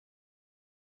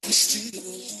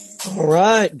All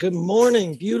right. Good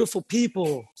morning, beautiful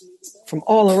people from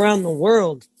all around the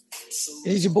world.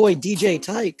 It is your boy DJ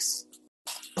Tykes.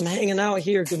 I'm hanging out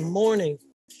here. Good morning.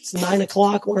 It's 9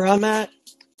 o'clock where I'm at,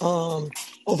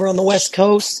 over on the West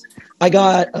Coast. I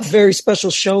got a very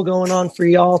special show going on for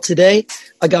y'all today.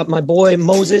 I got my boy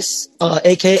Moses,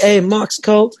 aka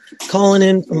Moxko, calling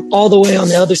in from all the way on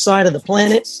the other side of the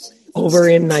planet, over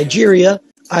in Nigeria.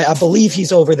 I believe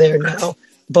he's over there now.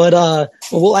 But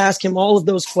we'll ask him all of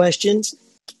those questions.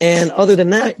 And other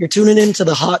than that, you're tuning into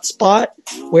the Hot Spot,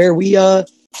 where we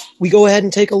go ahead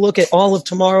and take a look at all of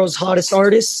tomorrow's hottest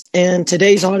artists and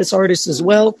today's hottest artists as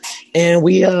well. And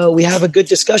we have a good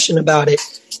discussion about it.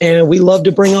 And we love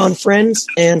to bring on friends.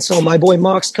 And so my boy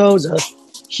Moxko is a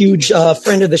huge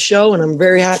friend of the show, and I'm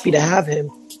very happy to have him.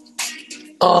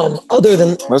 Other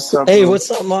than What's up, hey, bro?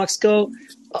 what's up, Moxko?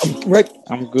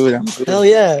 I'm good. Hell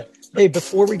yeah. Hey,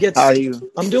 before we get How are you?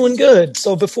 I'm doing good.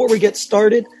 So before we get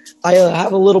started, I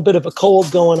have a little bit of a cold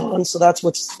going on, so that's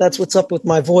what's up with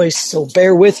my voice. So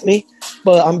bear with me,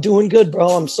 but I'm doing good, bro.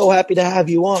 I'm so happy to have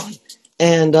you on.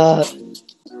 And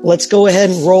let's go ahead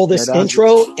and roll this Yeah, that's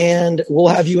intro, and we'll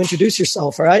have you introduce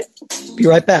yourself. All right? Be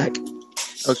right back.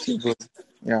 okay, bro.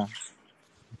 Yeah.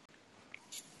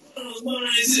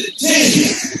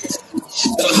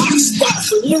 The hot spot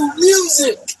for new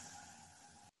music.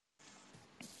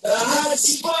 The hot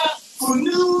spot for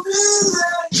new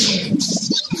music.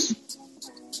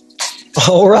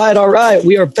 All right.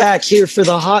 We are back here for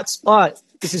the hot spot.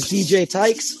 This is DJ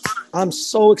Tykes. I'm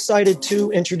so excited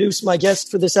to introduce my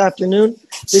guest for this afternoon.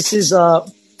 This is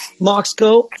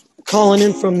Moxko calling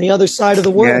in from the other side of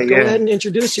the world. Go ahead and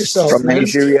introduce yourself, From man.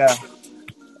 Nigeria.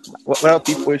 What up,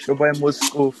 people? It's your boy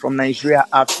Moxko from Nigeria,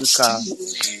 Africa.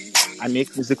 I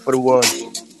make music for the world.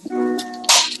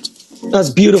 That's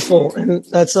beautiful, and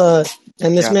this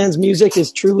Yeah. man's music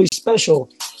is truly special.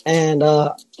 And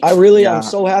I'm Yeah.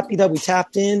 so happy that we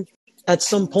tapped in at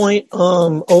some point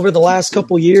over the last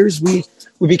couple years. We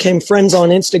became friends on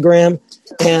Instagram,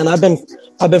 and I've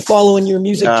been following your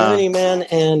music Yeah. journey, man.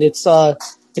 And it's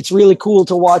really cool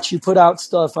to watch you put out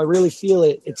stuff. I really feel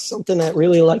it. It's something that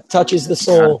really like touches the Yeah.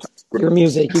 soul. Your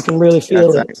music, you can really Yeah.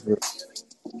 feel it. Thanks, bro.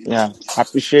 Yeah. I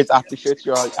appreciate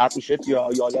your love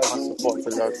and support a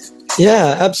lot.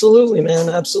 Yeah, absolutely, man.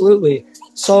 Absolutely.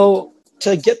 So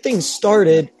to get things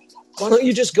started, why don't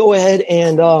you just go ahead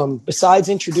and, besides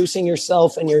introducing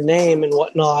yourself and your name and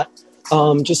whatnot,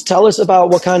 just tell us about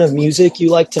what kind of music you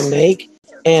like to make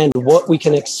and what we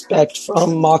can expect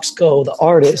from Moxko, the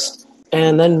artist.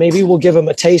 And then maybe we'll give him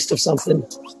a taste of something.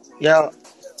 Yeah.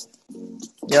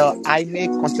 Yeah. I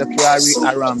make contemporary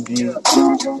R&B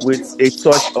with a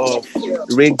touch of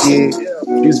reggae,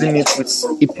 fusing it with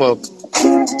hip hop.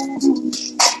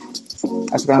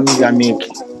 That's what I make.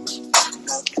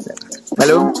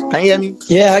 Hello? Can you hear me?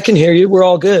 Yeah, I can hear you. We're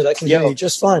all good. I can hear Yeah. you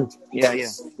just fine.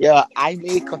 Yeah. I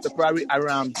make contemporary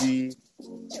R&B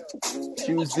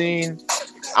fusing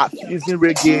fusing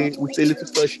reggae with a little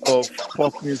touch of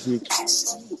pop music.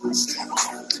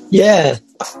 Yeah,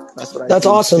 That's what I that's do.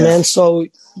 awesome, Yeah. man. So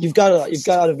you've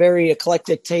got a very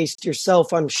eclectic taste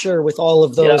yourself, I'm sure, with all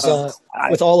of those Yeah.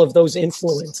 I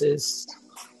influences.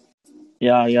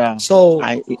 yeah. So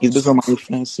It's based on my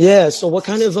influence. yeah, so what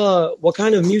kind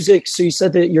of music? So you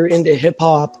said that you're into hip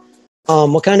hop.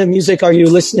 What kind of music are you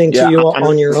listening to Yeah.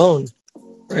 on your own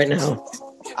right now?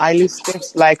 I listen to,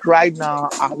 like right now,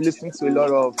 I'm listening to a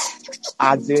lot of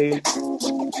Adele,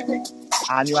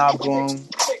 her new album,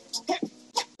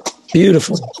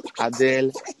 Beautiful.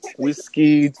 Adele,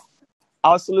 Whiskey.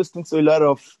 I also listen to a lot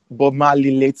of Bob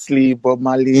Marley lately. Bob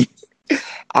Marley.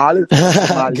 I always listen to Bob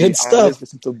Marley. Good I always stuff.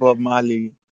 listen to Bob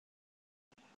Marley.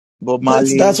 Bob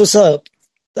That's Marley. what's up.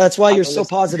 That's why I you're so always,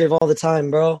 positive all the time,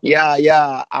 bro.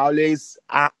 yeah.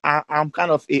 I'm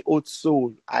kind of a old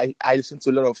soul. I listen to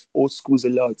a lot of old schools a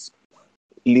lot.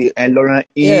 And Lauren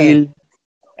Yeah. Hill,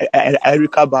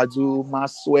 Erica Badu,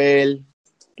 Maxwell,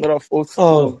 a lot of old school.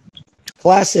 Oh,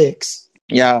 classics.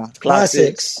 Yeah, classics.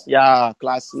 Classics. Yeah,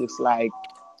 classics. Like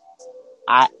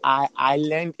I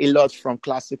learned a lot from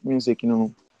classic music.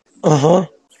 Uh-huh.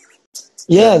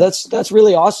 Yeah, Yeah, that's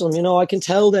really awesome. I can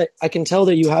tell that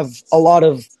you have a lot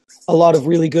of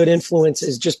really good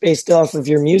influences just based off of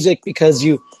your music, because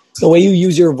the way you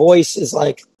use your voice is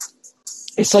like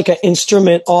it's like an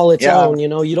instrument all its yeah, own.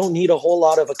 You don't need a whole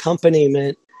lot of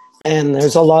accompaniment. And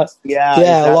there's a lot, yeah.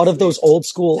 yeah, a lot of Exactly. those old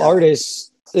school Yeah,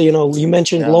 artists. You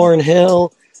mentioned yeah. Lauryn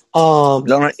Hill. Um,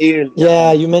 Lauren Hill. yeah,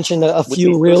 Yeah, you mentioned a with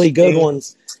few Echo really good Skin,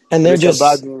 ones, and they're Erica just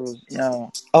Badu. Yeah,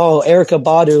 Erica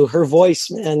Badu, her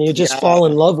voice, man, you just fall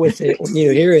in yeah. love with it when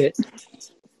you hear it.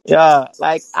 Yeah,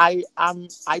 like I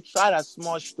tried as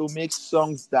much to make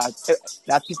songs that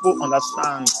people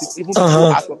understand, even people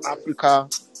Uh huh. out of Africa,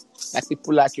 like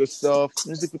people like yourself,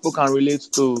 music people can relate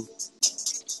to.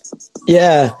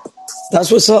 Yeah,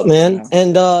 that's what's up, man.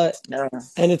 Yeah, yeah,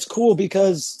 And it's cool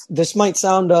because this might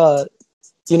sound a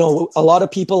lot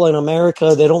of people in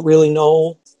America, they don't really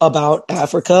know about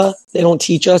Africa. They don't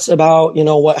teach us about,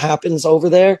 what happens over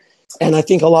there. And I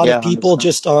think a lot yeah, of I people understand.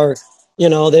 just are,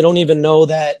 they don't even know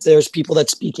that there's people that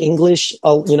speak English.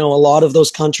 A lot of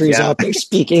those countries Yeah, out there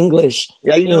speak English,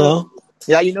 yeah, you know?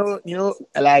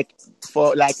 like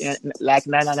for like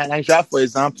Nigeria, for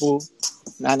example,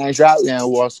 Nigeria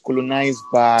was colonized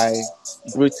by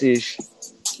British.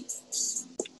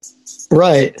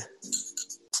 Right.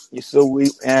 So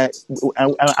and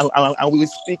we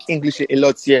speak English a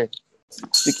lot here.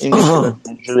 Speak English a Uh lot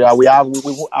in Nigeria. We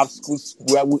have schools.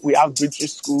 We have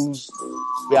British schools.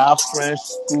 We have French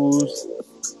schools.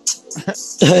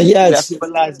 huh. Yeah, We are it's,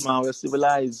 civilized, man. We're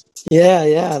civilized.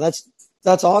 yeah.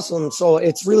 That's awesome. So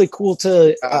it's really cool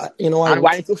to, And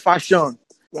we're into fashion.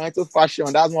 We're into fashion.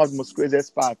 That's one of the most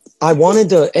craziest parts. I wanted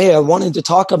to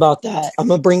talk about that. I'm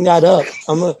gonna bring that up.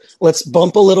 Let's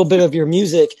bump a little bit of your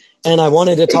music, and I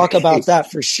wanted to talk about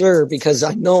that for sure because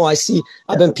I've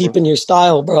Yeah, been bro. peeping your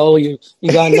style, bro. You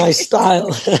got a nice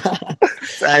style.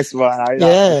 Thanks, man. I really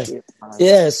Yeah, appreciate it, man.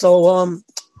 yeah. So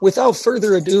without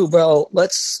further ado, bro,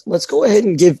 let's go ahead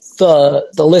and give the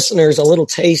listeners a little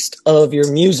taste of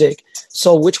your music.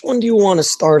 So which one do you want to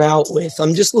start out with?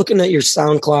 I'm just looking at your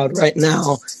SoundCloud right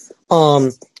now.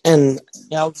 Um, and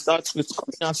Yeah, I'll start with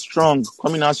coming out strong.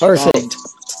 Coming out strong. Perfect.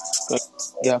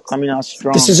 Yeah, coming out This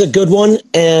strong. is a good one,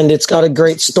 and it's got a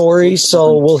great This is a story. good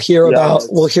So one. Yeah,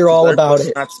 we'll hear it's all very about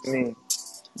it. personal to me.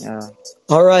 Yeah,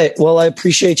 All right. Well, I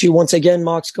appreciate you once again,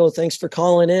 Moxko. Thanks for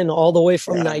calling in all the way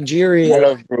from yeah. My Nigeria.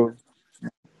 love, bro.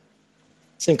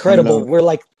 It's My incredible. love. We're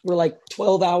like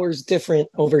 12 hours different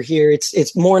over here.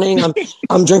 It's morning.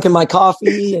 I'm drinking my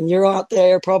coffee, and you're out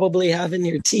there probably having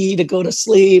your tea to go to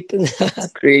sleep. And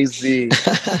Crazy.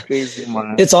 It's crazy,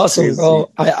 man. it's awesome, Crazy.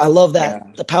 bro. I love that.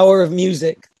 Yeah. The power of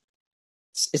music.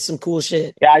 It's some cool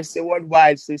shit. Yeah, it's a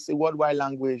worldwide, it's a worldwide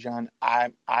language, and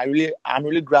I'm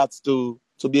really glad to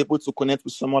be able to connect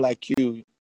with someone like you.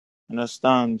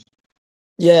 Understand?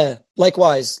 Yeah,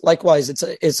 likewise. Likewise.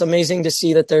 It's amazing to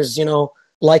see that there's,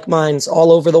 like minds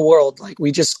all over the world. Like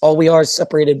all we are is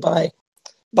separated by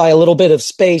a little bit of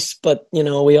space, but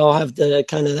we all have the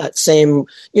kind of that same,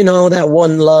 that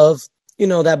one love,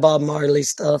 that Bob Marley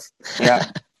stuff.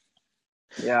 Yeah,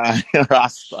 yeah.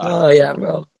 Rasta. Oh yeah,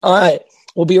 bro. All right.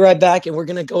 We'll be right back and we're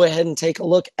gonna go ahead and take a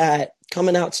look at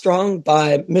Coming Out Strong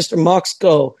by Mr.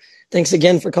 Moxko. Thanks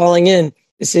again for calling in.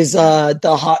 This is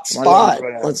the hot My love, spot.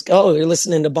 brother. Let's go. You're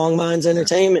listening to Bong Minds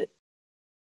Entertainment.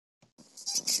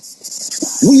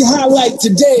 We highlight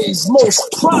today's most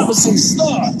promising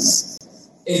stars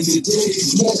and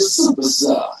today's most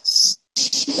superstars.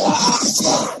 The hot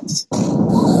spot.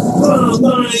 Bomb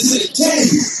Minds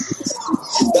Entertainment.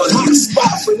 The hot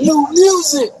spot for new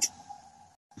music.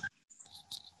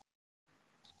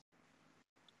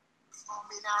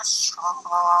 Coming out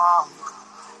strong.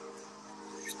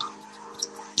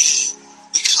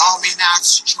 Coming out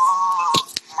strong.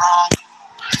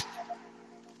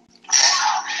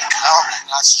 Coming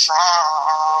out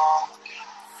strong.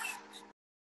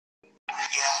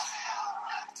 Yeah.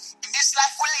 In this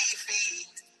life we live,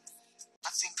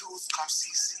 nothing good comes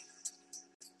easy.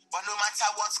 But no matter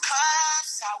what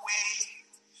comes our way,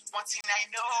 one thing I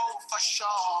know for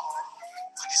sure.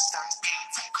 When the sun's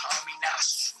paint, I'm coming out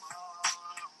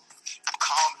strong. I'm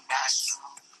coming out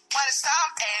strong. When the sun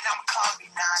ends, I'm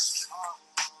coming out strong.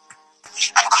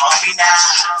 I'm coming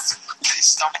out. When the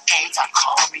sun ends, I'm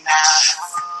coming out.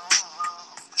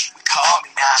 We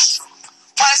coming out strong.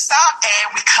 When the sun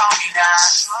ends, we coming out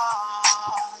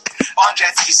strong.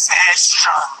 100%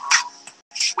 strong.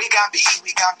 We gon' be alright.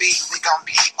 We gon'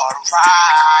 be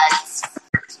alright. Alright.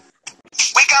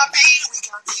 We gon' be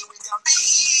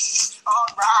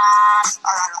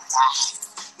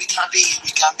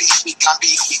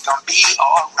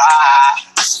alright.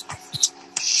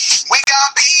 We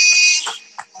gon' be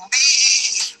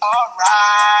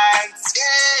alright.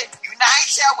 Yeah.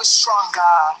 United we're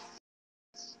stronger.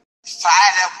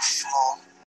 Fighter we fall.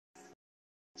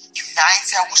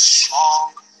 United we're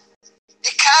strong. They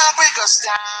can't break us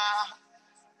down.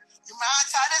 No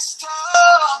matter the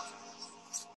storm,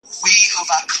 we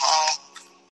overcome.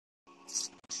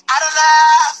 I don't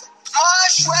have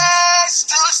much words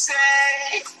to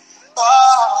say,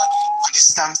 but when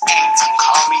it's time ends, I'm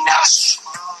coming out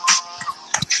strong.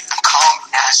 I'm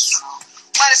coming out strong.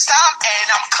 When it's time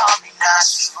ends, I'm coming out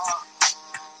strong.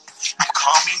 I'm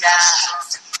coming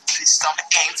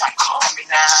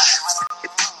We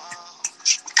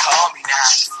coming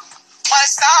out. One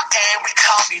stop and we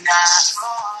coming out.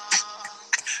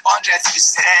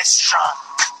 100% strong.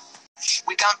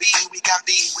 We can be alright. We can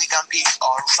be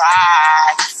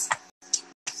alright.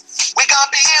 We can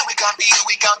be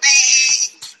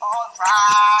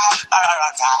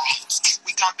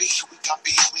alright.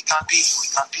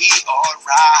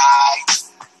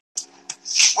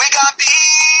 We can be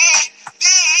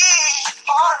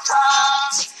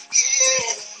alright.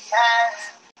 Yeah.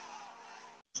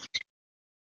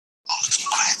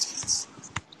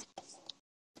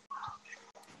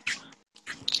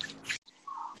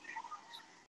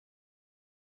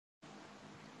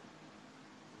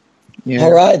 Yeah.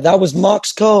 All right, that was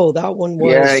Moxko. That one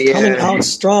was Yeah, coming yeah. out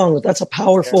strong. That's a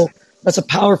powerful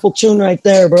tune right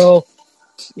there, bro.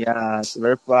 Yeah, it's a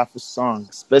very powerful song.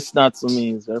 It's personal to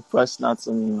me. It's very personal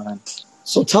to me, man.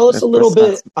 So tell us Very a little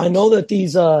personal bit. to I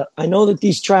know that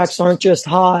these tracks aren't just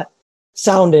hot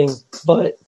sounding,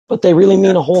 but they really me.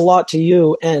 mean a whole lot to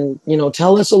you. And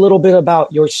tell us a little bit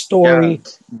about your Yeah. story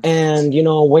and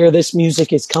where this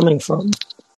music is coming from.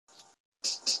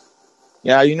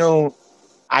 Yeah,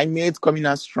 I made Coming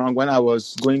Out Strong when I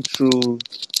was going through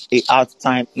a hard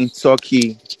time in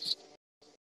Turkey.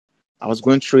 I was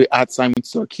going through a hard time in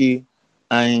Turkey,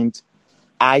 and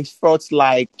I felt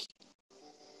like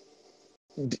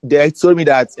they told me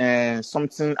that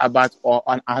something about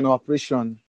an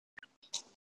operation.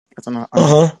 Uh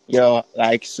huh. Yeah,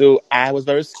 like, so I was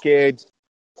very scared,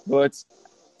 but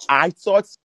I thought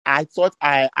I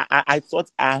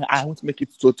want to make it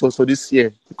to this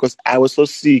year because I was so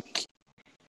sick.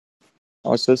 I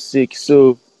was so sick.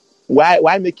 So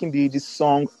why making this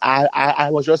song? I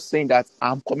was just saying that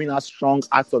I'm coming out strong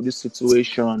out of this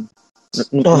situation. Uh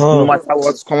No huh. matter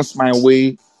what comes my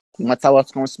way, no matter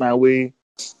what comes my way,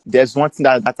 there's one thing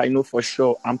that I know for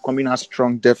sure. I'm coming out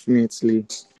strong, definitely.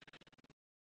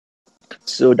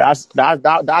 So that's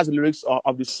the lyrics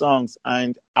of the songs,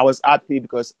 and I was happy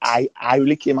because I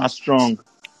really came out strong.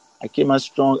 I came out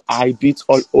strong. I beat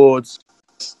all odds.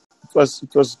 It was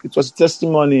a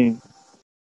testimony.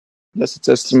 That's a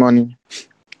testimony.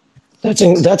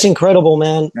 That's incredible,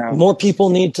 man. Yeah.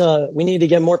 We need to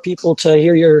get more people to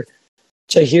hear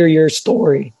your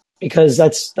story, because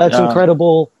that's Yeah.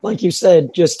 incredible. Like you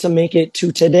said, just to make it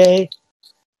to today.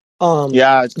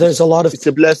 Yeah. There's a lot of It's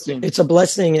a blessing. It's a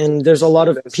blessing, and there's a lot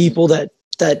of Blessing. people that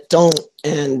don't.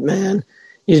 And man,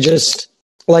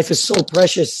 life is so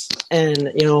precious,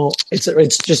 and it's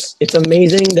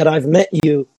amazing that I've met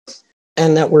you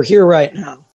and that we're here right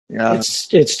now. Yeah. It's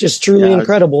just truly Yeah.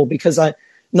 incredible, because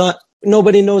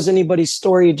nobody knows anybody's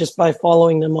story just by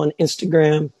following them on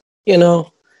Instagram, Yeah.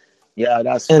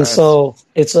 That's and right. so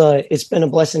it's been a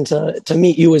blessing to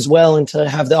meet you as well, and to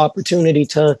have the opportunity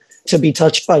to be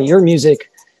touched by your music.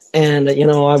 And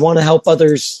I want to help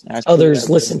others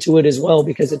listen to it as well,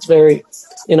 because it's very,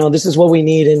 this is what we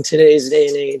need in today's day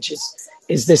and age,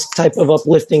 is this type of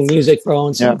uplifting music, bro.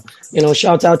 And so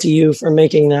shout out to you for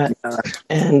making that. Yeah.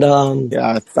 And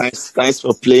Yeah. Thanks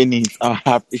for playing it. I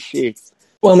appreciate.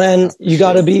 well, man, you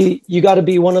gotta be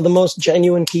one of the most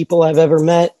genuine people I've ever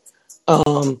met.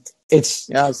 It's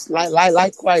Yes,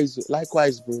 likewise, bro.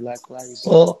 Likewise.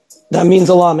 Well, that means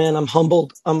a lot, man. I'm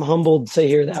humbled. I'm humbled to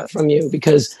hear that from you,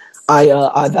 because I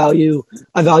value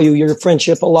your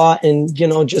friendship a lot, and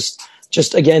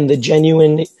just again the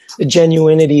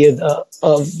genuinity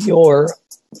of your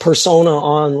persona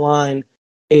online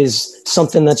is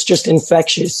something that's just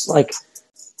infectious. Like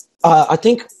I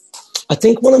think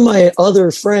one of my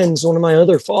other friends, one of my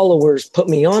other followers, put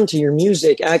me on to your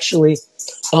music. Actually,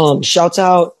 shouts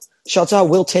out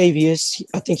Will Tavius.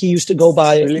 I think he used to go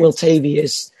by Really? Will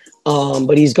Tavius,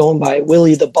 but he's going by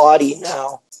Willie the Body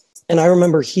now. And I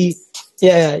remember I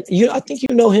think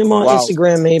you know him on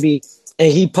Instagram maybe,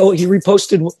 and he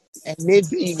reposted. And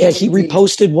maybe, He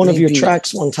reposted one of your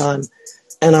tracks one time,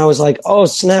 and I was like, oh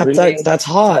snap, Really? that's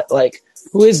hot. Like,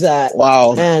 who is that?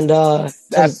 Wow. And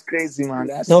That's crazy, man.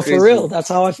 That's no, crazy. for real. That's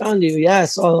how I found you. Yeah.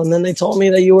 So, and then they told me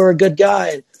that you were a good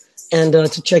guy, and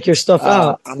to check your stuff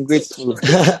out. I'm grateful.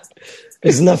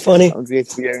 Isn't that funny? I'm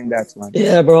grateful hearing that, man.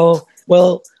 Yeah, bro.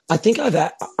 Well, I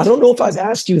don't know if I've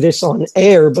asked you this on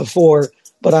air before,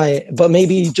 but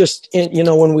maybe just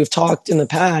when we've talked in the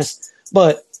past.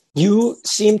 But you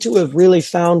seem to have really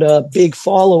found a big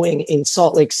following in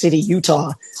Salt Lake City,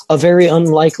 Utah, a very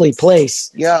unlikely place.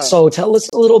 Yeah. So tell us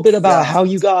a little bit about how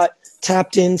you got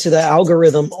tapped into the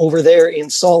algorithm over there in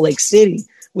Salt Lake City,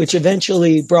 which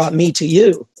eventually brought me to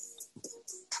you.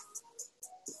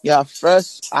 Yeah,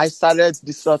 first I started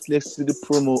the Salt Lake City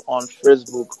promo on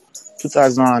Facebook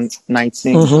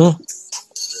 2019. Mm-hmm.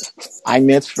 I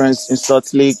met friends in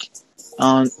Salt Lake,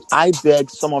 and I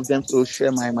begged some of them to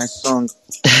share my song.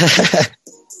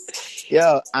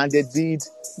 Yeah, and they did,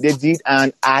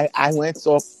 and I went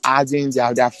up adding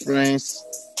their friends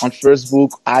on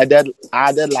Facebook. I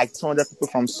added like 200 people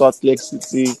from Salt Lake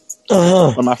City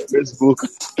Uh-huh. on my Facebook,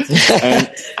 and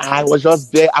I was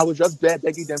just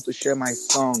begging them to share my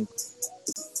song.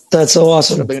 That's so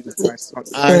Just awesome. begging to share my song,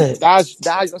 and Right. that's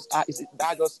just how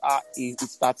it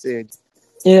started.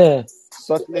 Yeah.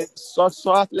 Salt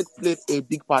Lake played a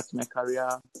big part in my career.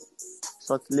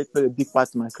 Salt Lake played a big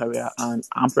part in my career, and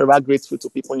I'm forever grateful to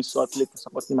people in Salt Lake for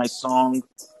supporting my song.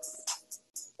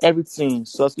 Everything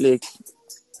Salt Lake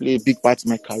played a big part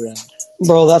in my career.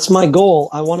 Bro, that's my goal.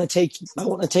 I want to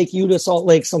take you to Salt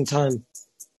Lake sometime.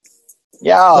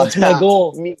 Yeah, That's my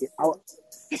goal. me.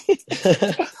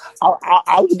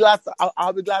 I'll be glad.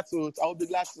 I'll be glad to. I'll be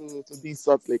glad to be in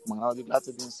Salt Lake, man. I'll be glad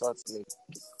to be in Salt Lake.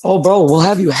 Oh, bro, we'll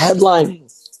have you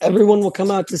headlining. Everyone will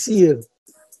come out to see you.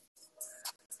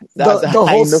 That The I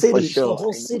whole know for city, the sure.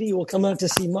 whole I know. city will come out to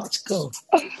see Moxko.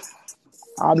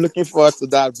 I'm looking forward to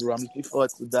that, bro. I'm looking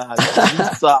forward to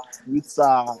that.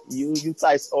 Utah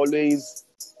is always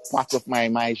part of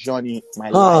my journey, my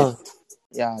life. Huh?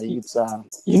 Yeah, Utah.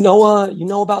 You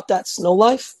know about that snow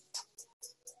life?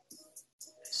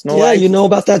 Snow Yeah, you Life? know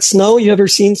about that snow? You ever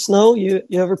seen snow? You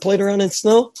ever played around in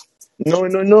snow? No,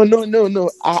 no, no, no, no, no.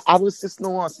 I will see snow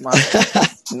once, man.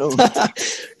 No.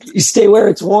 You stay where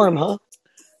it's warm, huh?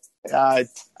 I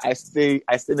stay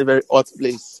in a very hot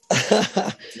place,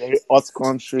 very hot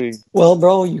country. Well,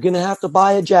 bro, you're gonna have to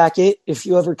buy a jacket. If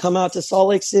you ever come out to Salt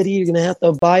Lake City, you're gonna have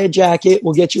to buy a jacket.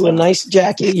 We'll get you a Uh, nice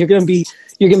jacket. You're gonna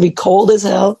be cold as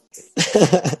hell.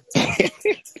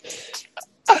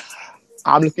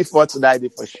 I'm looking forward to that day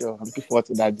for sure. I'm looking forward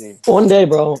to that day. One day,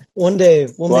 bro. One day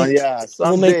But yeah,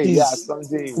 we'll make someday, yeah, these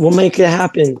someday. we'll make it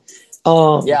happen.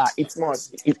 Um Yeah, it's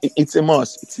must. It's a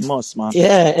must. It's a must, man.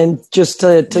 yeah, and just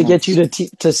A to get you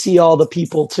must. to see all the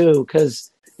people too,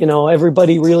 because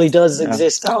everybody really does Yeah,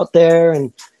 exist out there,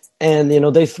 and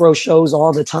they throw shows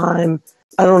all the time.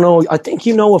 I don't know. I think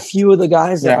you know a few of the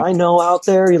guys that yeah, I know out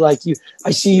there.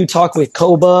 I see you talk with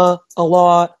Koba a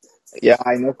lot, yeah.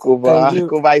 I know and Koba. you,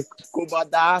 Koba.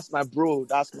 That's my bro.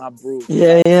 That's my bro.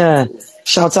 yeah, That's my yeah. bro.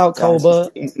 Shouts out Yeah,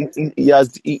 Koba.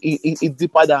 it's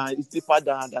deeper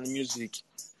than music.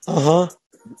 Uh huh.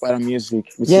 Deeper than music.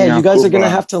 Yeah, Between you and guys are gonna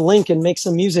Koba. have to link and make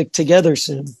some music together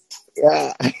soon.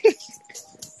 Yeah,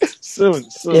 soon,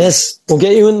 soon, Yes, we'll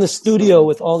get you in the studio soon.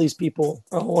 with all these people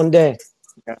one day.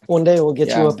 Yeah, One day we'll get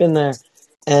you yeah, up in there.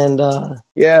 And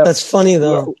yeah. that's funny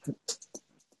We're, though.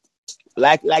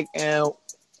 like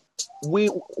we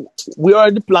we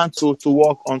already plan to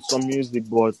work on some music,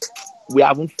 but we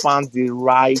haven't found the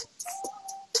right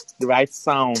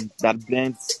sound that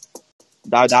blends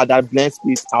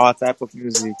with our type of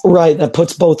music. Right, that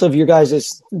puts both of your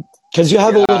guys' because you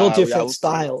have a little Yeah, we different haven't found it.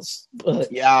 styles,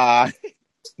 but Yeah,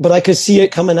 I could see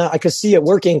it coming out. I could see it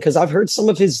working because I've heard some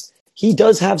of his. He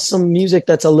does have some music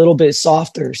that's a little bit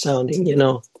softer sounding.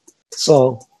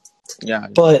 So, yeah,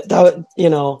 but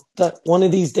that one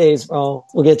of these days, bro,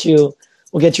 we'll get you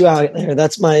out there.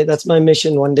 That's my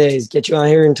mission. One day is get you out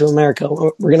here into America.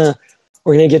 We're gonna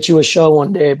get you a show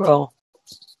one day, bro.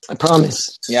 I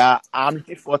promise. yeah. I'm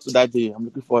looking forward to that day. I'm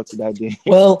looking forward to that day.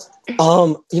 Well,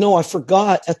 I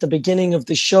forgot at the beginning of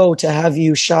the show to have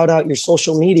you shout out your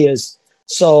social medias.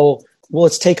 So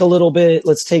let's take a minute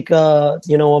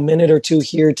or two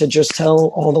here to just tell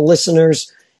all the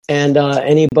listeners and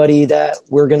anybody that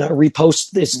we're gonna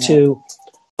repost this Yeah, to,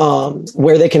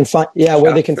 where yeah. they can find you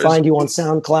on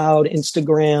Facebook. SoundCloud,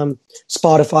 Instagram,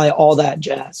 Spotify, all that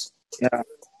jazz. Yeah,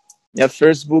 yeah.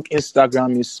 Facebook,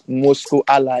 Instagram is Moxko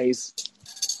Allies.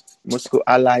 Moxko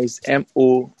Allies.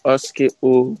 MOSKO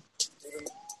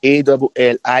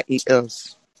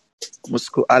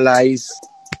Moxko Allies.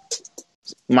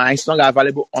 My song are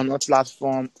available on all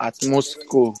platform at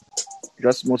Moxko.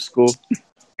 Just Moxko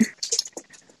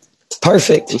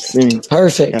Perfect, to sing. Yeah.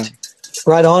 perfect.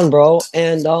 Right on, bro.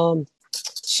 And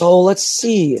so let's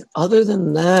see. Other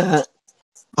than that,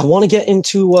 I want to get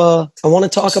into I want to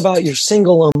talk about your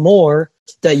single Amor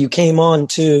that you came on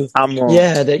to Amo.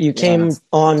 yeah, that you Yeah. came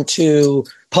on to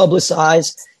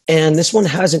publicize, and this one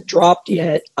hasn't dropped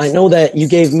yet. I know that you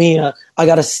gave me I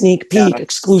got a sneak peek Yeah.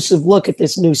 exclusive look at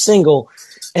this new single,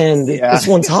 and Yeah. this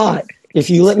one's hot. If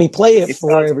you let me play it It's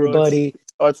for hot, bro. everybody.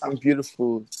 It's hot and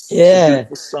beautiful. It's a Yeah,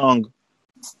 beautiful song.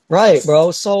 right,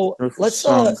 bro. So Beautiful let's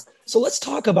song.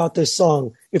 talk about this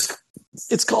song.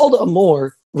 It's called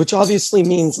Amor, which obviously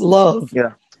means love.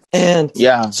 Yeah. And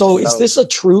Yeah. so is Love. this a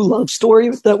true love story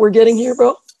that we're getting here,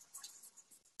 bro?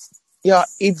 Yeah.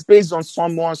 It's based on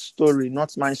someone's story,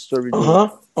 not my story though.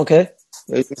 Uh-huh. Okay.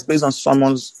 It's based on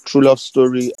someone's true love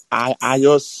story. I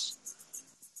just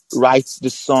write the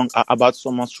song about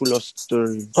someone's true love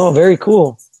story. Oh, very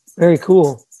cool. Very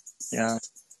cool. Yeah,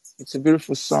 it's a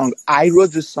beautiful song. I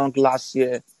wrote this song last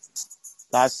year.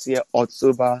 Last year,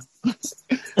 October. That's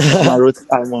when I wrote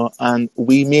Alma, and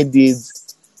we made it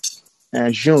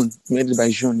June. We made it by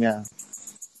June, yeah.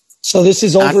 So this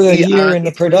is And over a we year in the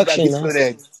it's produced by production, Big huh?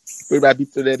 Loaded. Produced by Big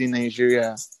Loaded in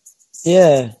Nigeria.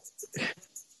 Yeah,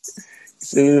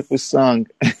 It's a beautiful song.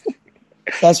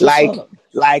 that's what's like up.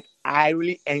 like I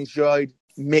really enjoyed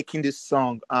making this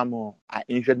song, Amo. I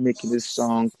enjoyed making this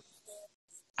song.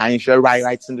 I enjoyed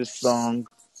writing this song.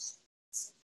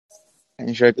 I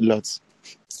enjoyed it a lot.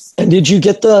 And did you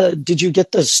get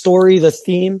the story, the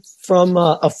theme from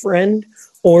a friend,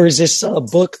 or is this a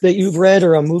book that you've read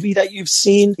or a movie that you've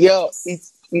seen? Yeah,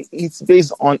 it's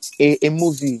based on a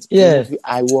Yeah, movie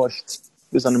I watched.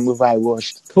 Based on a movie I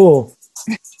watched. cool.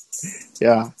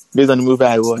 Yeah, based on the movie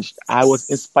I watched. I was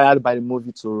inspired by the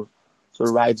movie to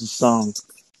write the song.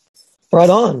 Right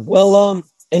on. Well,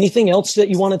 anything else that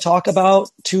you want to talk about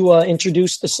to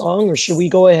introduce the song, or should we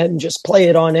go ahead and just play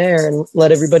it on air and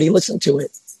let everybody listen to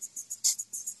it?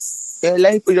 Yeah,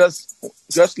 let people just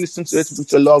listen to it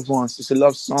with your loved ones. It's a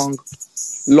love song.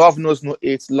 Love knows no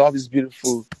hate. Love is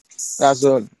beautiful. That's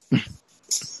all.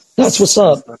 That's what's That's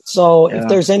up. all. So Yeah. if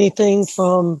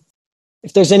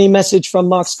there's any message from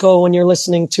Moxko when you're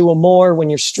listening to Amore, when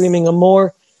you're streaming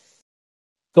Amore,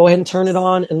 go ahead and turn it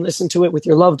on and listen to it with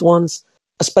your loved ones,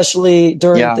 especially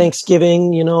during Yeah.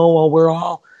 Thanksgiving, while we're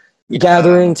all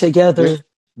gathering Yeah. Doing, together.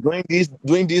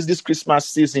 doing this Christmas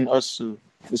season also.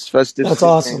 This festive That's season.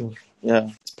 awesome. Yeah.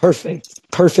 It's perfect.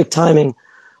 Perfect timing.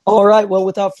 All right. Well,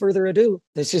 without further ado,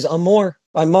 this is Amore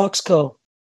by Moxco.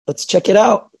 Let's check it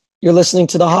out. You're listening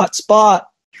to The Hot Spot.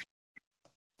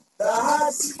 The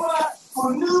hot spot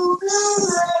for new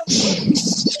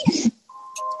music.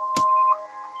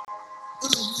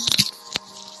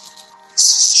 This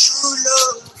is true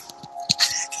love. I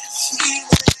can feel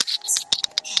it.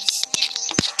 Can feel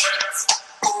it.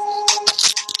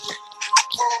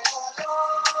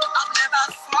 I've never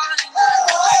fallen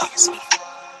like this before.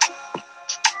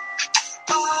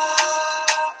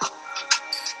 Oh,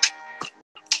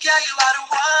 yeah, you are the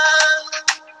one.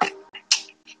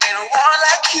 Ain't no one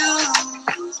like you.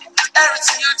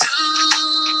 Everything you do,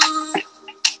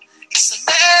 it's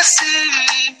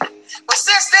amazing. But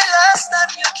since the last time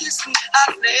you kissed me,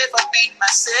 I've never been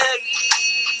myself.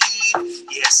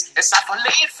 Yes, I'm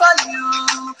falling for you.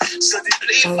 So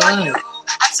deeply All for you. right.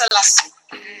 Until I see.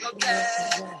 Okay,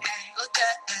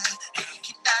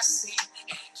 keep dancing,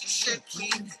 keep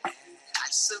shaking. I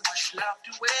so much love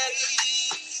the way.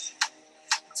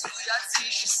 To your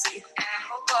teeth, she say, oh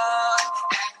boy,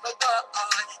 I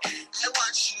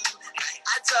want you, I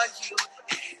adore you,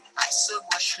 I so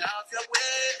much love your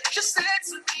way. She said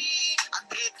to me, I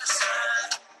make a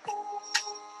sound.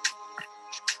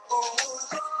 Oh,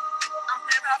 I've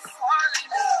never fallen in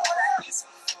love like this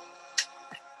before.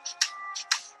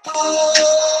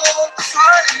 Oh,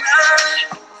 fall in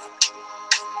love,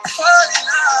 fall in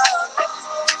love.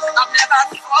 I've never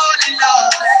fallen in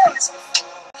love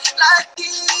like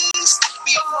this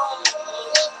before.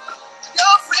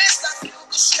 Your friends that you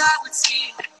could share with me.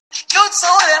 You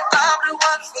told them I'm the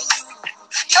one for you.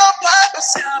 Your papa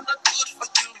said I'm not good for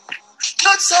you.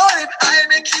 You told him I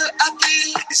make you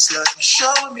happy. This love you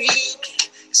show me.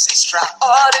 It's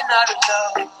extraordinary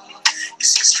love.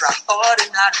 It's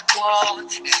extraordinary one.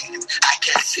 And I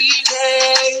can feel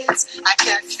it. I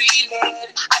can feel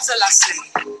it. Until I say,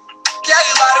 yeah,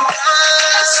 you are the one.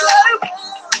 Yes, you are the one.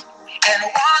 And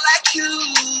one like you.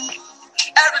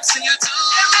 Everything you do,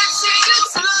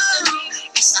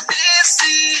 it's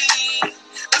amazing.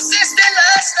 But since the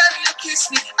last time you kissed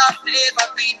me, I've never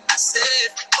been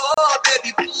myself. Oh,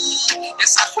 baby boo,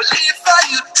 yes, I will live for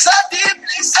you so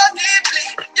deeply.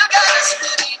 You gotta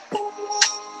scream,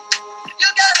 you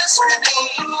gotta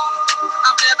scream.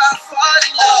 I've never fallen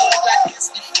in love like this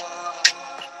before.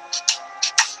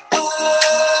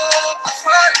 Oh, I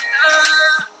fall in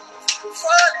love.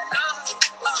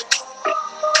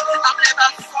 I've never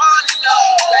fallen in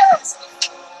love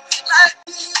like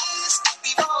this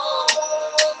before.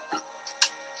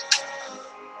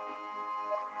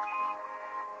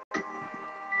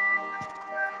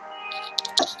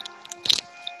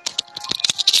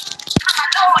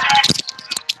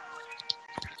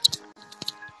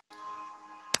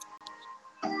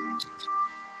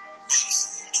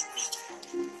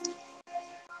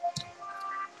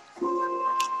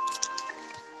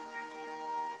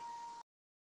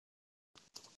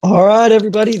 All right,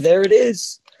 everybody. There it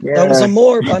is. That was Yeah.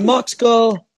 Amore by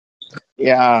Moxco.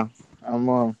 Yeah.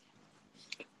 I'm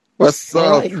What's All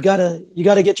up? right, you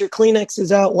gotta get your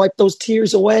Kleenexes out, wipe those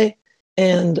tears away,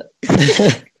 and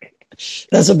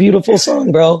that's a beautiful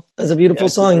song, bro. That's a Yeah, beautiful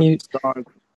it's a song. beautiful You song.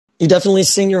 you definitely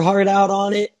sing your heart out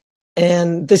on it.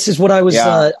 And this is what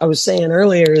Yeah, I was saying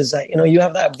earlier is that you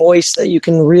have that voice that you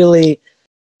can really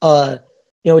uh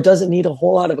it doesn't need a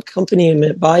whole lot of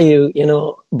accompaniment by you,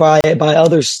 by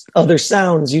other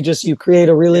sounds. You create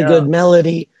a really yeah, good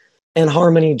melody and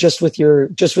harmony just with your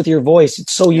voice.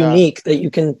 It's so yeah, unique that you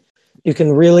can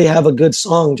really have a good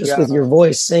song just yeah, with your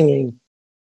voice singing.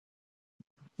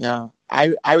 yeah.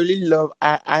 I really love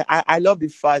I love the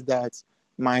fact that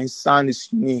my sound is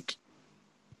unique.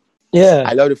 Yeah,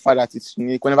 I love the fact that it's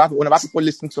unique. Whenever people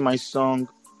listen to my song,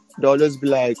 they always be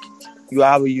like, "You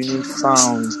have a unique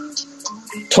sound,"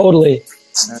 totally.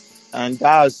 and, and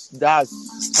that's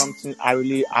something I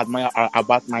really admire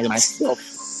about myself.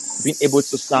 Being able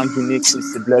to sound unique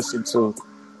is a blessing too.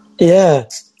 Yeah,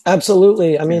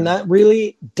 absolutely. I mean, Yeah, that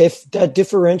really that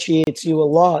differentiates you a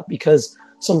lot because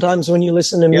sometimes when you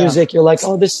listen to yeah, music, you're like,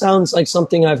 "Oh, this sounds like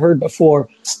something I've heard before,"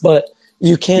 but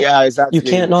you can't yeah. you Exactly.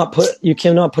 can't not put you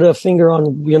cannot put a finger on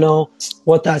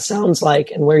what that sounds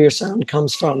like and where your sound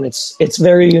comes from. It's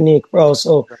very unique, bro.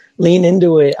 So lean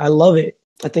into it. I love it.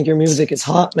 I think your music is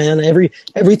hot, man.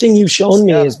 Everything you've shown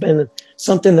me Yeah, has been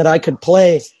something that I could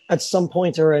play at some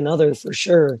point or another for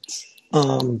sure.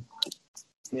 Um,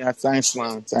 yeah. Thanks,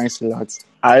 man. Thanks a lot.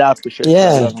 I really appreciate your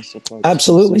Yeah, love and support.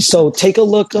 absolutely. So Yeah,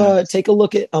 take a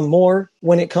look at More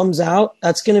when it comes out.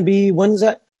 That's going to be when's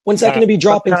that yeah. going to be It's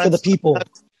coming dropping for out. the people?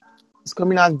 It's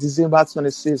coming out December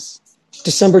 26th.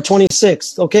 December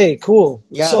 26th. Okay, cool.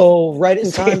 Yeah. So right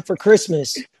in time for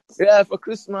Christmas. Yeah, for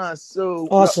Christmas. So,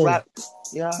 Awesome. right.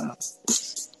 Yeah.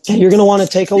 And you're going to want to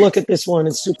take a look at this one.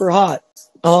 It's super hot.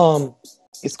 Um,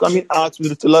 It's coming out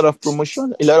with a lot of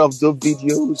promotion, a lot of dope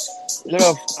videos, a lot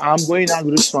of. I'm going out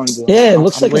with this one though. yeah, it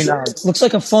I'm going out. looks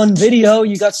like a fun video.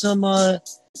 You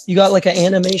got like an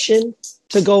animation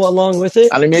to go along with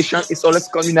it. Animation is always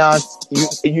coming out.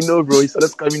 Bro, it's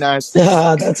always coming out.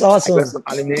 Yeah, that's I got awesome. some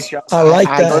animation. I I, like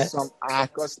I got that. some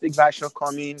acoustic version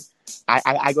coming.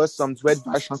 I got some duet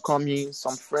version coming,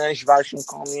 some French version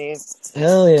coming,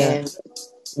 Hell yeah. and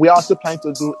we also plan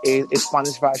to do a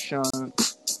Spanish version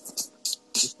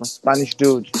with some Spanish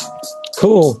dude.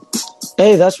 Cool.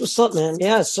 Hey, that's what's up, man.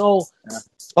 Yeah, so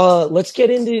Yeah. let's get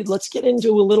into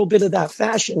a little bit of that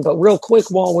fashion, but real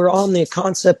quick while we're on the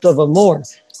concept of Amore,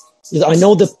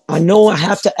 I know I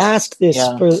have to ask this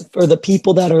Yeah. for the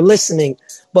people that are listening,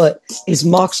 but is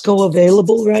Moxco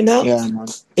available right now? Yeah, man.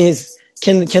 Is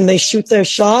can they shoot their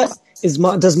shot? Does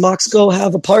Moxco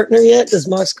have a partner yet? Does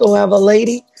Moxco have a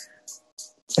lady?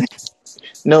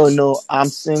 No, no, I'm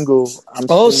single. I'm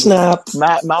Oh single.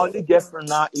 snap. My only girlfriend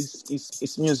now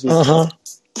is music. Uh-huh.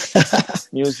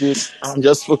 Music. I'm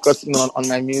just focusing on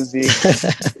my music.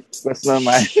 Focusing on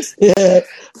my Yeah,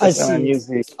 I focusing on my see.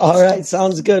 music. All right,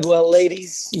 sounds good. Well,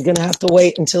 ladies, you're gonna have to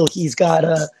wait until he's got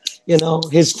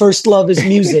his first love is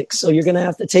music, so you're gonna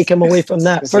have to take him away from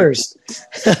that first.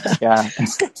 Yeah.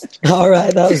 All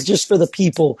right, that was just for the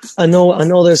people. I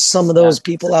know there's some of Yeah. those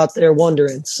people out there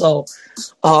wondering. So,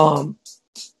 um,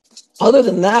 other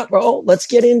than that, bro, let's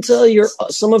get into your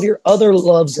some of your other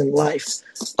loves in life.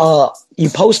 You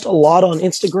post a lot on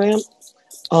Instagram.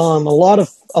 A lot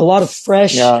of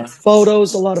fresh Yeah.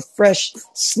 photos, a lot of fresh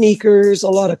sneakers, a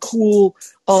lot of cool,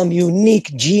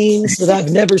 unique jeans that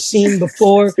I've never seen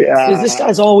before. This Yeah.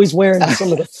 guy's always wearing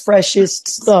some of the freshest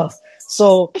stuff.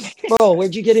 So, bro,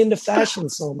 where'd you get into fashion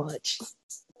so much?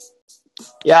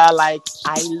 Yeah, like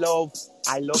I love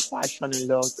fashion a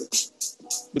lot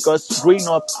because growing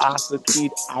up as a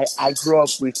kid, I grew up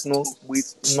with no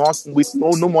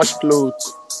much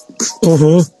clothes.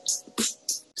 Mm-hmm.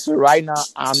 So right now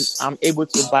I'm able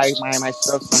to buy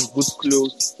myself some good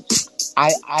clothes.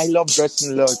 I love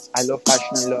dressing a lot. I love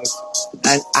fashion a lot,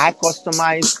 and I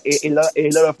customize a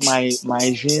lot of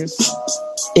my jeans,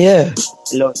 Yeah.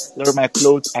 a lot of my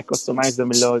clothes. I customize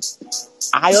them a lot.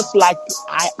 I also like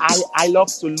I love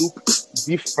to look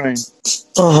different.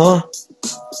 Uh-huh.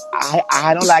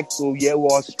 I don't like to hear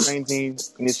what's trending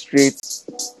in the streets.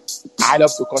 I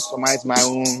love to customize my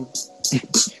own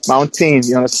thing.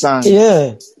 You understand?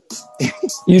 Yeah.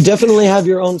 You definitely have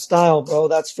your own style, bro.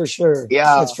 That's for sure. That's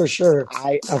Yeah. for sure.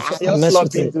 I I just mess love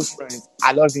with being it. different.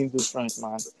 I love being different,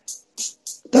 man.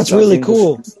 That's Love really being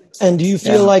cool. different. And do you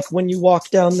feel Yeah. like when you walk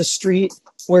down the street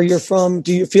where you're from,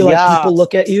 do you feel like Yeah. people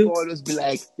look at you? People always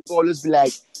be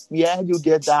like, where do you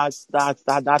get that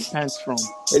pants from?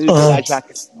 Where do you get Uh-huh. that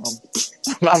jacket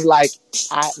from? I'm like,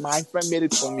 my friend made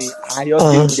it for me. I just gave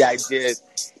Uh-huh. him the idea.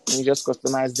 and he just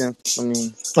customized them for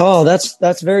me. Oh,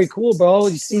 that's very cool, bro.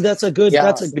 You see, that's a good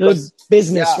Yeah, because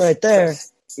business yeah, right there.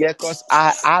 yeah, because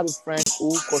I have a friend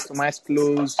who customized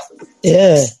clothes,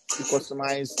 Yeah. who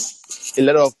customized a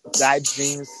lot of guy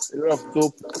jeans, a lot of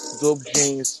dope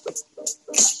jeans.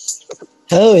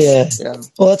 Hell yeah. Yeah,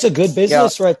 Well, that's a good yeah,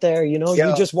 business right there. You know, you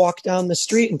yeah. just walk down the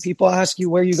street and people ask you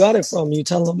where you got it from. You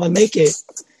tell them I make it.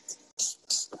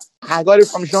 I got it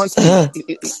from Jonty. Uh-huh.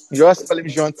 Just call him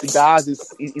Jonty. That's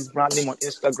his brand name on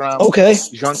Instagram. Okay.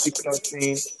 Jonty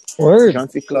Clothing. Word.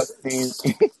 Jonty Clothing.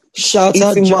 Shouts Eat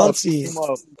out him up. Johnsy. Eat him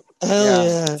up. Hell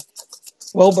Yeah. yeah.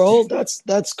 Well, bro,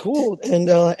 that's cool. And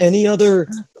any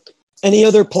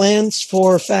other plans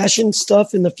for fashion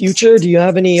stuff in the future? Do you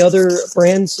have any other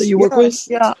brands that you work Yeah, with?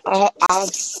 yeah. I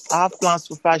have plans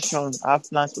for fashion. I have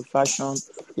plans for fashion.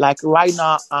 Like right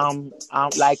now,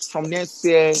 like from next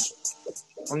year,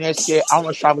 I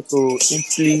want to travel to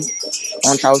Italy. I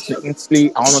want to travel to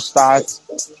Italy. I want to start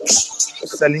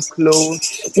selling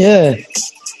clothes. Yeah.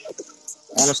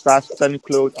 I want to start selling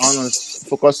clothes. I want to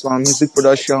focus on music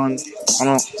production.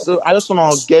 So I just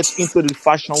want to get into the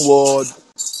fashion world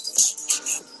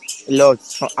a lot.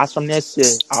 As from next year,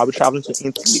 I'll be traveling to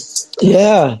Italy.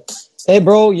 Yeah. Hey,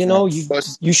 bro, you Yeah, know,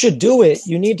 you should do it.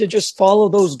 You need to just follow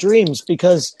those dreams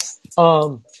because,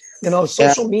 um, yeah,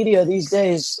 social media these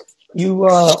days,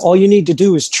 all you need to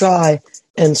do is try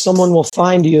and someone will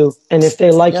find you. And if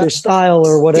they like yeah, your style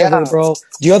or whatever, yeah, bro,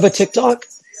 do you have a TikTok?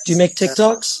 Do you make yeah.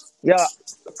 TikToks? Yeah,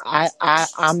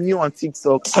 I'm new on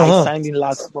TikTok. I Uh-huh. signed in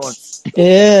last month.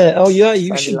 Yeah. Oh, yeah, you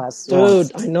Signed in should, last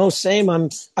month. dude. I know, same.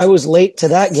 I was late to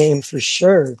that game for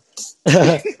sure.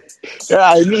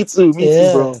 Yeah, me too,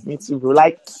 Yeah. bro. Me too, bro.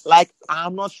 Like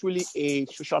I'm not really a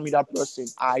social media person.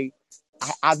 I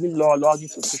haven't logged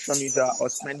into social media or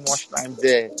spend much time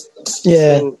there.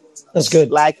 Yeah. So That's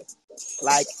good. like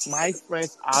my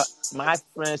friends.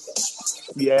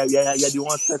 Yeah, yeah, yeah. The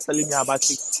ones telling me about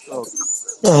TikTok.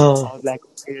 Uh-huh. I was like,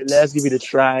 okay, let's give it a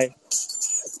try.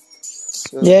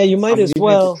 So Yeah, you might I'm as giving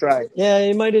it a well. try. Yeah,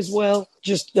 you might as well.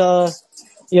 Just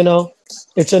you know,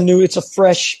 it's a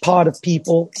fresh pot of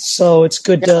people, so it's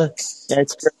good Yeah, to, yeah,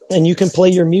 it's great. and you can play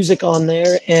your music on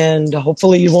there, and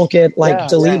hopefully you won't get like Yeah, yeah,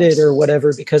 deleted or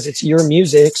whatever because it's your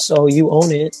music, so you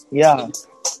own it. yeah,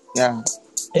 yeah.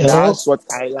 You know? That's what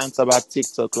I learned about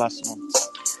TikTok last month.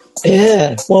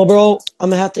 Yeah. Well, bro, I'm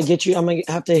gonna have to hit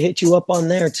you up on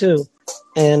there too,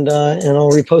 and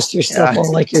I'll repost your stuff. Yeah,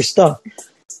 I'll like your stuff.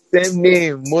 same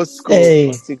name, Moxko Hey,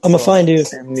 on I'm gonna TikTok. find you.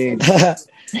 Same name.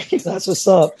 That's what's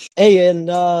up. Hey, and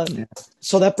Yeah.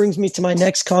 so that brings me to my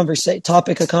next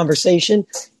topic of conversation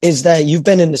is that you've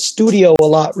been in the studio a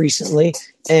lot recently,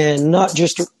 and not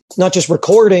just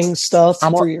recording stuff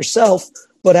I'm for a, yourself,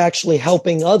 but actually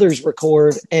helping others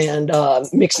record and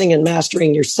mixing and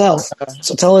mastering yourself.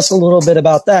 So tell us a little bit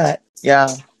about that. yeah,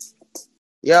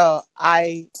 yeah.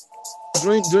 I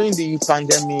during the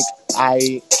pandemic,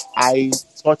 I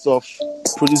thought of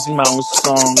producing my own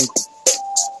song,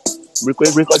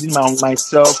 recording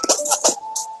myself.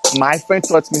 My friend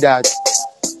taught me that,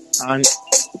 and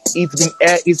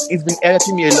it's been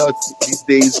helping me a lot these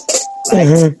days. Like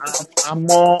Hmm.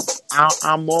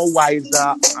 I'm more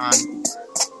wiser and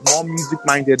more music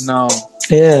minded now.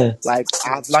 Yeah, Like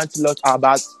I've learned a lot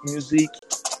about music.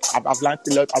 I've learned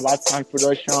a lot about sound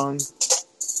production.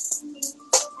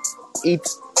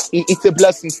 It's a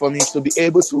blessing for me to be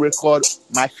able to record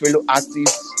my fellow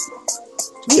artists,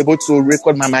 to be able to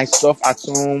record myself at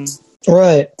home.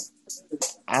 right.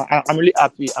 I'm really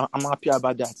happy. I'm happy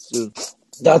about that too.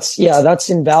 That's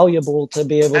invaluable to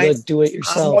be able to And do it I'm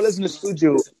yourself. always in the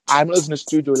studio. I'm always in the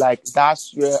studio. Like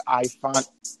that's where I found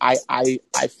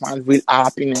real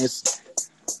happiness.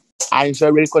 I enjoy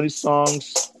recording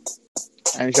songs.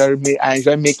 I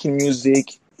enjoy making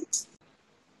music.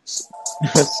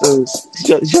 So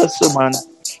just so man.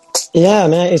 Yeah,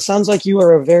 man. It sounds like you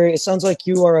are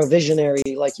a visionary.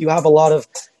 Like you have a lot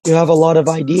of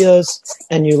ideas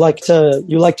and you like to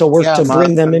work Yeah, to man.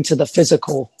 bring them into the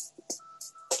physical.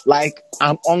 Like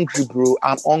I'm hungry, bro.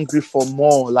 I'm hungry for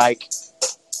more. Like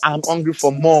I'm hungry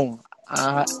for more.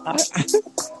 I'm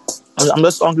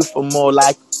just hungry for more.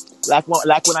 Like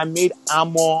when I made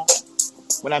Armor,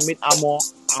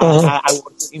 Uh-huh. I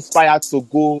was inspired to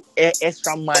go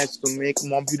extra miles to make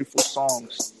more beautiful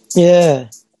songs. Yeah.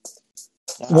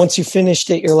 Yeah. Once you finished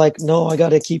it, you're like, no, I got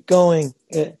to keep going.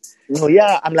 Yeah. No,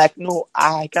 yeah, I'm like, no,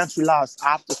 I can't relax. I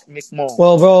have to make more.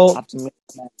 Well, I bro, have to make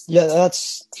more. yeah,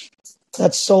 that's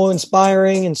so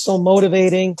inspiring and so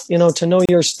motivating, to know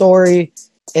your story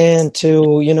and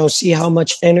to, see how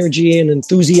much energy and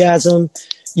enthusiasm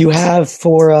you have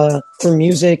for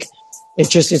music.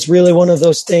 It's really one of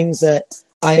those things that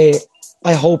I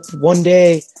I hope one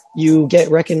day you get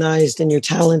recognized and your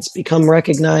talents become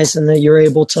recognized and that you're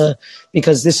able to,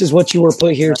 because this is what you were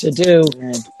put here to do.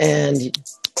 Man. And Yeah,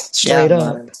 straight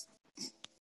up. man.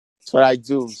 That's what I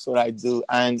do. That's what I do.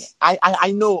 And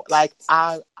I know, like,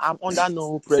 I'm under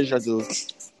no pressure, though.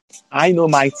 I know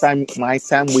my time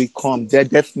will come. There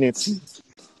definitely.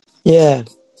 Yeah,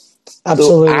 So I'm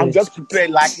absolutely. just prepared.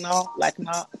 Like now,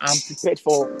 I'm prepared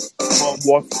for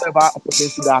whatever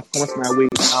opportunity that comes my way.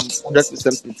 I'm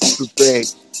 100% prepared.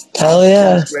 I Hell have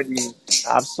yeah. songs ready.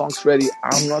 I have songs ready.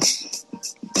 I'm not.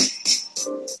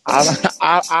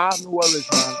 I have no worries,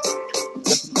 man.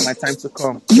 Just wait for my time to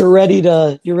come. You're ready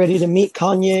to meet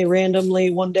Kanye randomly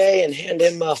one day and hand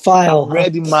him a file, I'm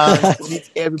ready, man, huh? to meet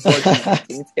everybody. To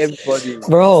meet everybody.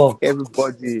 Bro,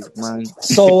 Everybody, man.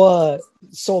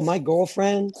 so my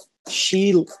girlfriend,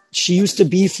 she used to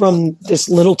be from this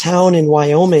little town in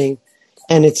Wyoming,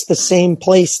 and it's the same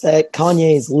place that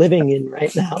Kanye is living in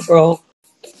right now, bro.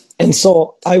 And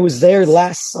so I was there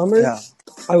last summer. Yeah.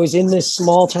 I was in this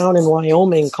small town in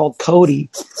Wyoming called Cody,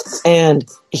 and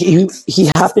he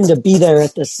happened to be there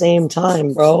at the same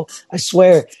time, bro. I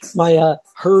swear, my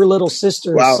her little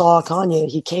sister Wow. saw Kanye.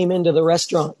 He came into the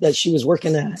restaurant that she was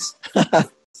working at.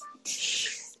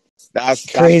 That's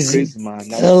Crazy, crazy, man.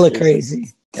 That's hella crazy.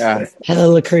 crazy, Yeah.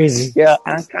 hella crazy. Yeah.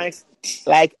 And kind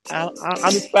like I'm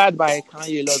inspired by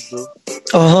Kanye a lot, though.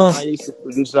 Uh huh. Kanye is a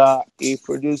producer. He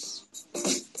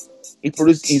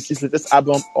produced his latest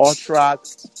album, All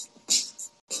Tracks,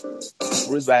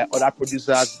 produced by other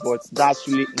producers, but that's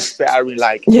really inspiring.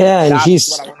 Like, Yeah, and that's what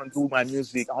he's I want to do with my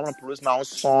music. I want to produce my own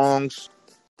songs.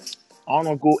 I want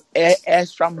to go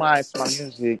extra miles for my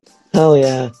music. hell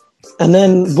yeah. And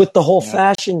then with the whole Yeah.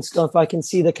 fashion stuff, I can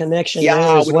see the connection there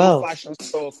Yeah, as with the whole well. fashion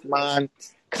stuff, man.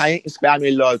 Kanye inspired me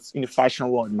a lot in the fashion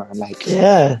world, man. Like,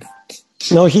 Yeah.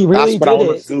 No, he that's really what I did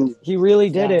want it. to do. He really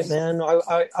did Yeah. it, man.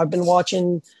 I've been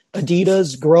watching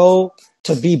Adidas grow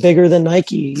to be bigger than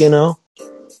Nike, you know?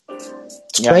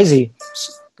 It's Yeah. crazy.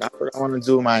 That's what I want to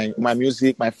do. My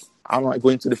music, I want to go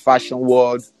into the fashion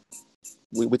world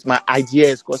with my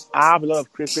ideas, because I have a lot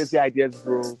of crazy ideas,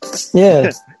 bro.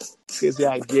 Yeah. Crazy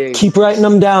ideas. Keep writing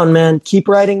them down, man. Keep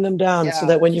writing them down so Yeah.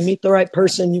 that when you meet the right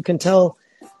person, you can tell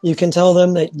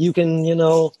them that you can,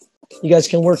 you guys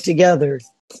can work together.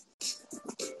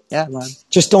 Yeah, man.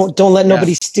 Just don't let Yeah.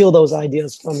 nobody steal those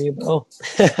ideas from you, bro.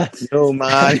 No,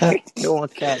 man. No one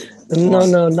can. No No,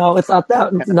 one. no, not without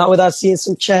that. Not without seeing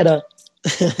some cheddar.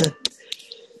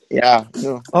 Yeah.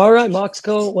 No. All right,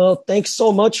 Moxko. Well,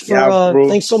 Yeah, bro.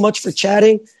 thanks so much for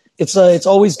chatting. It's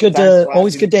always good Thanks to for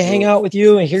having me, hang bro. out with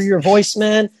you and hear your voice,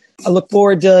 man. I look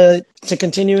forward to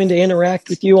continuing to interact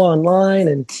with you online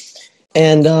and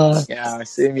Yeah,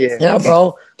 same here. yeah,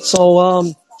 bro.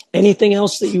 So anything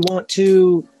else that you want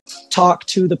to talk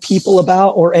to the people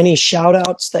about, or any shout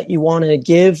outs that you want to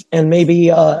give, and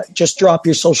maybe just drop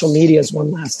your social medias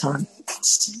one last time.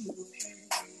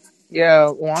 Yeah,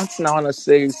 one thing I want to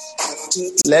say is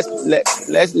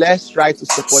let's try to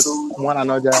support one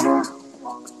another.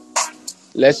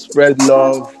 Let's spread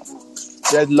love.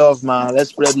 Spread love, man. Let's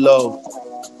spread love.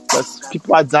 Because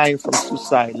people are dying from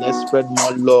suicide. Let's spread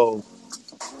more love.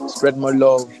 Spread more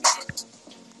love.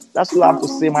 That's all I have to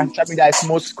say. My social media is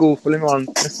Moxko. Follow me on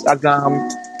Instagram,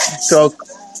 TikTok,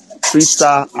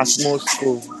 Twitter as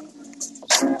Moxko.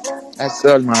 That's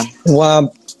all, man.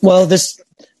 Wow. Well, this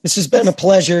has been a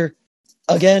pleasure.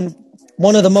 Again,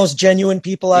 one of the most genuine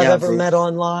people I've Yeah, ever bro. met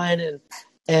online,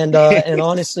 and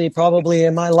honestly, probably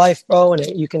in my life, bro. And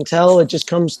you can tell it just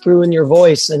comes through in your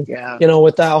voice. And Yeah,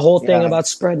 with that whole thing yeah. about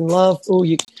spreading love. Oh,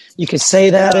 you could say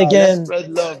that Yeah, let's again. spread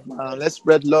love, man. Let's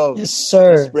spread love. Yes, Let's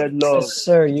sir. spread Yes, love.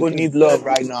 sir. You People can. need love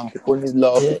right now. People need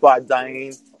love. Yeah. People are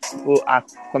dying. People are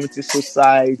committing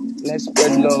suicide. Let's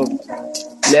spread love.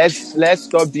 Let's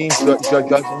stop being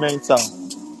judgmental.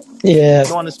 Yeah.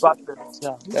 No one is perfect.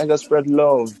 Yeah, let's just spread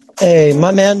love. Hey,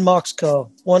 my man Moxco.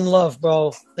 One love,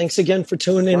 bro. Thanks again for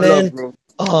tuning One love, in. bro.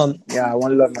 Um, Yeah,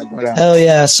 one love, my brother. Hell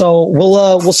yeah. So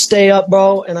we'll stay up,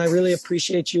 bro, and I really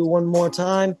appreciate you one more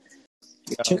time.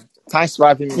 Yeah. Thanks for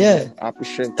having me, Yeah, bro. I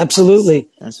appreciate it. absolutely.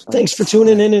 Thanks for Thanks for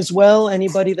tuning yeah. in as well.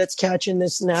 Anybody that's catching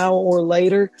this now or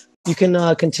later, you can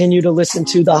continue to listen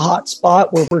to the hot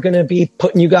spot, where we're going to be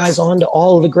putting you guys on to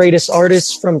all of the greatest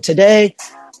artists from today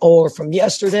or from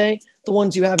yesterday, the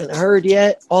ones you haven't heard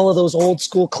yet, all of those old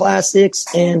school classics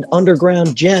and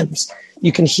underground gems.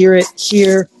 You can hear it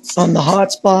here on the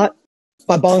hot spot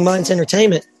by Bong Minds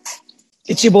Entertainment.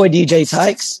 It's your boy DJ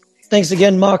Tykes. Thanks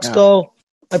again, Yeah. Moxco.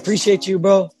 I appreciate you,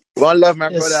 bro. One love, my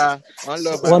Yes. brother. One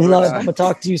love, my One love. I'm brother. gonna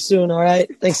talk to you soon. All right.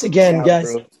 Thanks again, Yeah,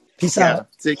 guys. bro. Peace Yeah. out.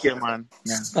 Take care, man.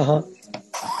 Yeah. Uh huh.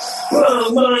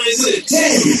 Crime Minds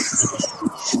Entertainment,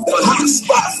 the hot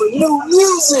spot for new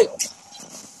music.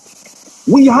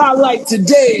 We highlight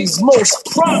today's most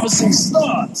promising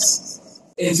stars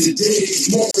and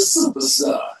today's mega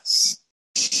superstars.